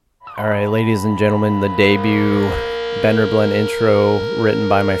All right, ladies and gentlemen, the debut Bender Blend intro written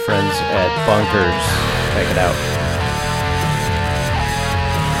by my friends at Bunkers. Check it out.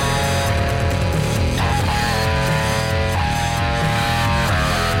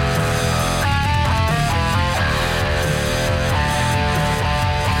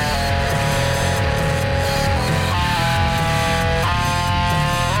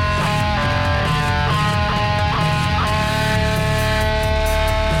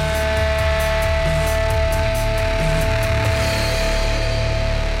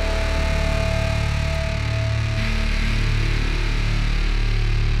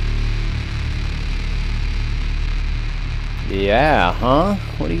 Yeah, huh?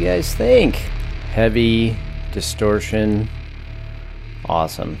 What do you guys think? Heavy, distortion,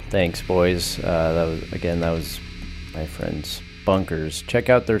 awesome. Thanks, boys. That was my friends Bunkers. Check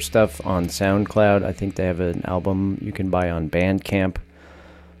out their stuff on SoundCloud. I think they have an album you can buy on Bandcamp.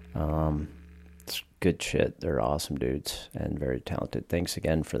 It's good shit. They're awesome dudes and very talented. Thanks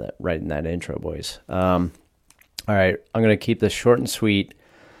again for that writing that intro, boys. All right, I'm gonna keep this short and sweet.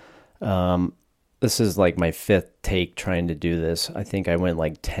 This is like my fifth take trying to do this. I think I went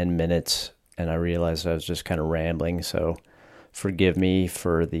like 10 minutes and I realized I was just kind of rambling. So forgive me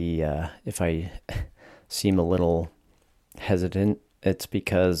for the, if I seem a little hesitant, it's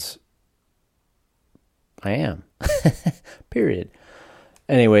because I am, period.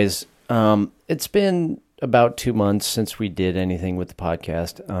 Anyways, it's been about 2 months since we did anything with the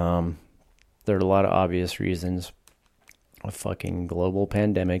podcast. There are a lot of obvious reasons. A fucking global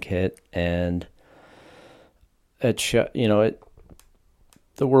pandemic hit and the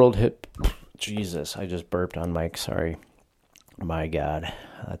world hit. Jesus, I just burped on mic. Sorry. My God,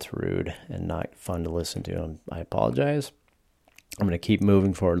 that's rude and not fun to listen to. I apologize. I'm going to keep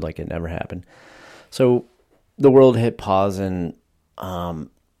moving forward like it never happened. So the world hit pause and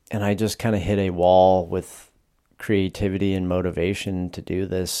I just kind of hit a wall with creativity and motivation to do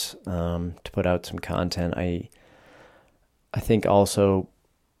this, to put out some content. I think also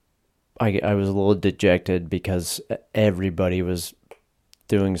I was a little dejected because everybody was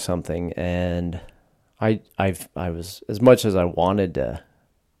doing something, and I was, as much as I wanted to,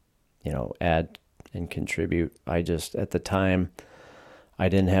 add and contribute, I just, at the time, I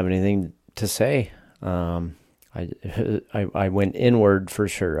didn't have anything to say. I went inward for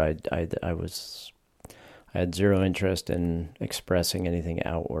sure. I had zero interest in expressing anything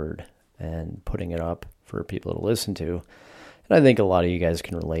outward and putting it up for people to listen to. And I think a lot of you guys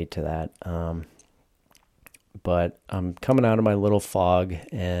can relate to that. But I'm coming out of my little fog,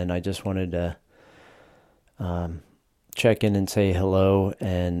 and I just wanted to check in and say hello.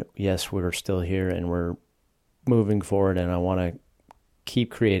 And yes, we're still here and we're moving forward, and I want to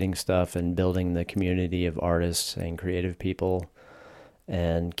keep creating stuff and building the community of artists and creative people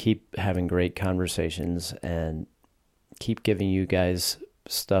and keep having great conversations and keep giving you guys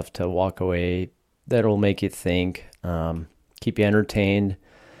stuff to walk away that'll make you think, keep you entertained,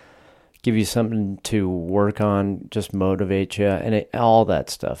 give you something to work on, just motivate you, and all that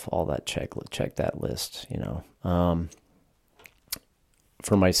stuff, all that check that list,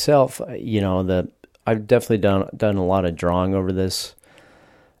 For myself, I've definitely done a lot of drawing over this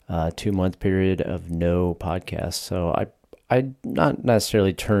 2 month period of no podcast. So I not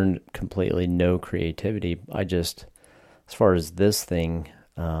necessarily turned completely no creativity. I just, as far as this thing,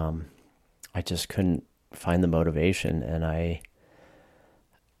 I just couldn't find the motivation, and I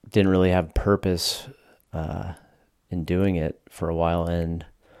didn't really have purpose in doing it for a while. And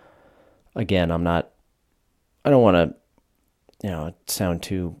again, I don't want to sound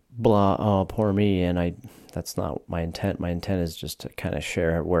too blah, oh poor me, and that's not my intent. My intent is just to kind of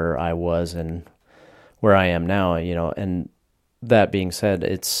share where I was and where I am now, and that being said,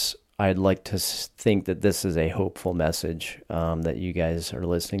 I'd like to think that this is a hopeful message, that you guys are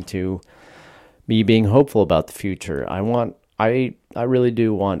listening to. Me being hopeful about the future. I really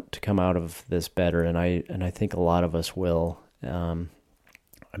do want to come out of this better, and I think a lot of us will. It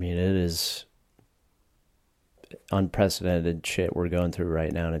is unprecedented shit we're going through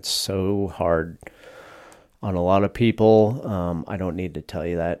right now, and it's so hard on a lot of people. I don't need to tell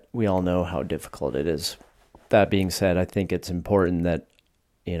you that. We all know how difficult it is. That being said, I think it's important that,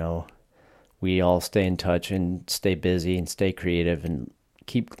 we all stay in touch and stay busy and stay creative and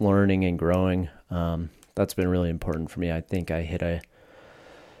keep learning and growing. That's been really important for me. I think I hit a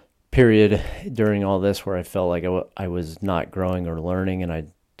period during all this where I felt like I was not growing or learning, and I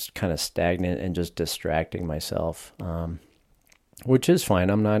just kind of stagnant and just distracting myself, which is fine.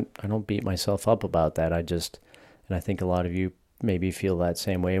 I don't beat myself up about that. And I think a lot of you maybe feel that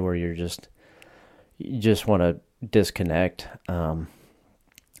same way, where you just want to disconnect.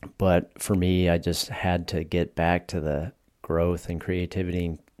 But for me, I just had to get back to the growth and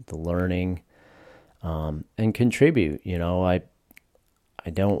creativity, the learning, and contribute. I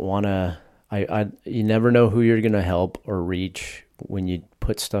don't want to. You never know who you're going to help or reach when you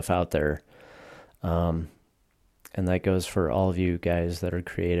put stuff out there. And that goes for all of you guys that are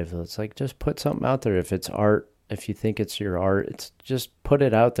creative. It's like, just put something out there. If it's art, if you think it's your art, it's just put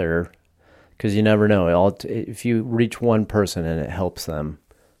it out there, because you never know. If you reach one person and it helps them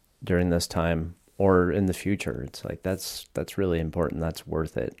during this time or in the future, it's like, that's really important. That's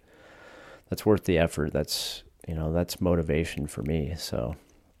worth it. That's worth the effort. That's motivation for me. So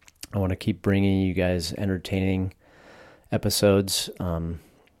I want to keep bringing you guys entertaining episodes.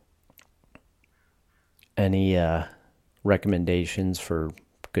 Any recommendations for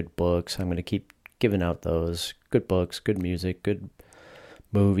good books, I'm going to keep giving out those. Good books, good music, good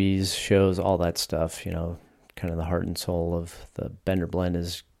movies, shows, all that stuff. Kind of the heart and soul of the Bender Blend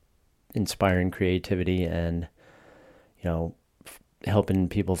is inspiring creativity and, helping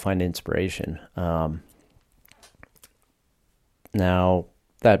people find inspiration. Now,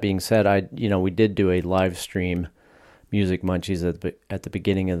 that being said, we did do a live stream, Music Munchies, at the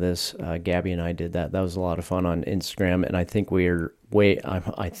beginning of this. Gabby and I did that. That was a lot of fun on Instagram, and I think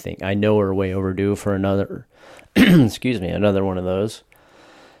I know we're way overdue for another, another one of those.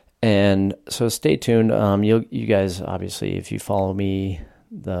 And so stay tuned. You guys, obviously, if you follow me,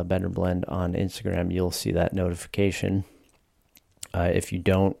 the Bender Blend on Instagram, you'll see that notification. If you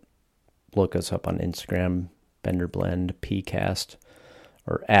don't, look us up on Instagram, Bender Blend PCast,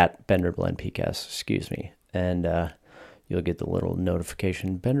 or at Bender Blend PCast, and you'll get the little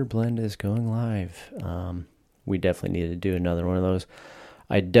notification, Bender Blend is going live. We definitely need to do another one of those.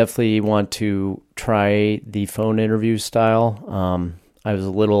 I definitely want to try the phone interview style. I was a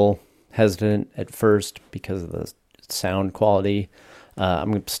little hesitant at first because of the sound quality.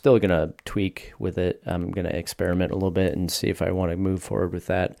 I'm still going to tweak with it. I'm going to experiment a little bit and see if I want to move forward with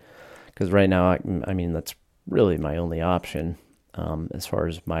that. Because right now, that's really my only option as far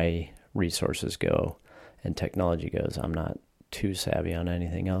as my resources go and technology goes. I'm not too savvy on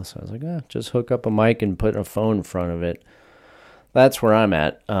anything else. I was like, just hook up a mic and put a phone in front of it. That's where I'm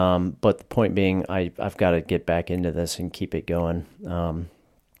at. But the point being, I've got to get back into this and keep it going. And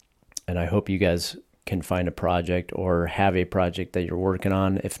I hope you guys can find a project or have a project that you're working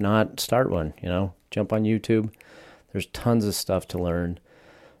on. If not, start one, jump on YouTube. There's tons of stuff to learn.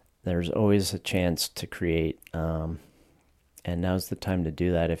 There's always a chance to create. And now's the time to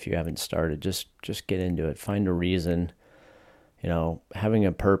do that. If you haven't started, just get into it. Find a reason, having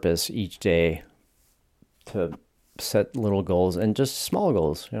a purpose each day to set little goals and just small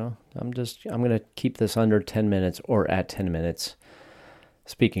goals. I'm going to keep this under 10 minutes or at 10 minutes.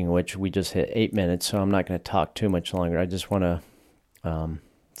 Speaking of which, we just hit 8 minutes, so I'm not going to talk too much longer. I just want to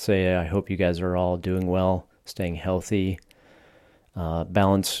say I hope you guys are all doing well, staying healthy,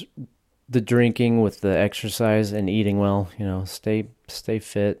 balance the drinking with the exercise and eating well. Stay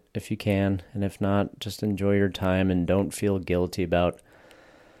fit if you can, and if not, just enjoy your time and don't feel guilty about,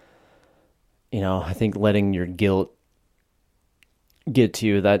 I think letting your guilt get to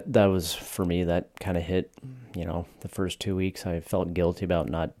you, that was for me, that kind of hit. The first 2 weeks I felt guilty about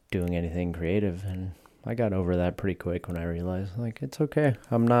not doing anything creative, and I got over that pretty quick when I realized, it's okay.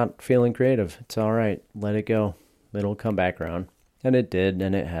 I'm not feeling creative. It's all right. Let it go. It'll come back around. And it did,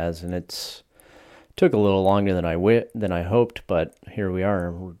 and it has, and it's took a little longer than I hoped, but here we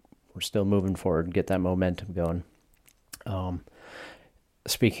are. We're still moving forward, get that momentum going.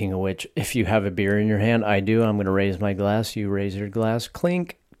 Speaking of which, if you have a beer in your hand, I do. I'm going to raise my glass. You raise your glass.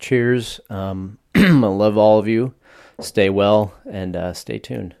 Clink. Cheers. I love all of you. Stay well and stay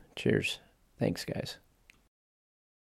tuned. Cheers. Thanks, guys.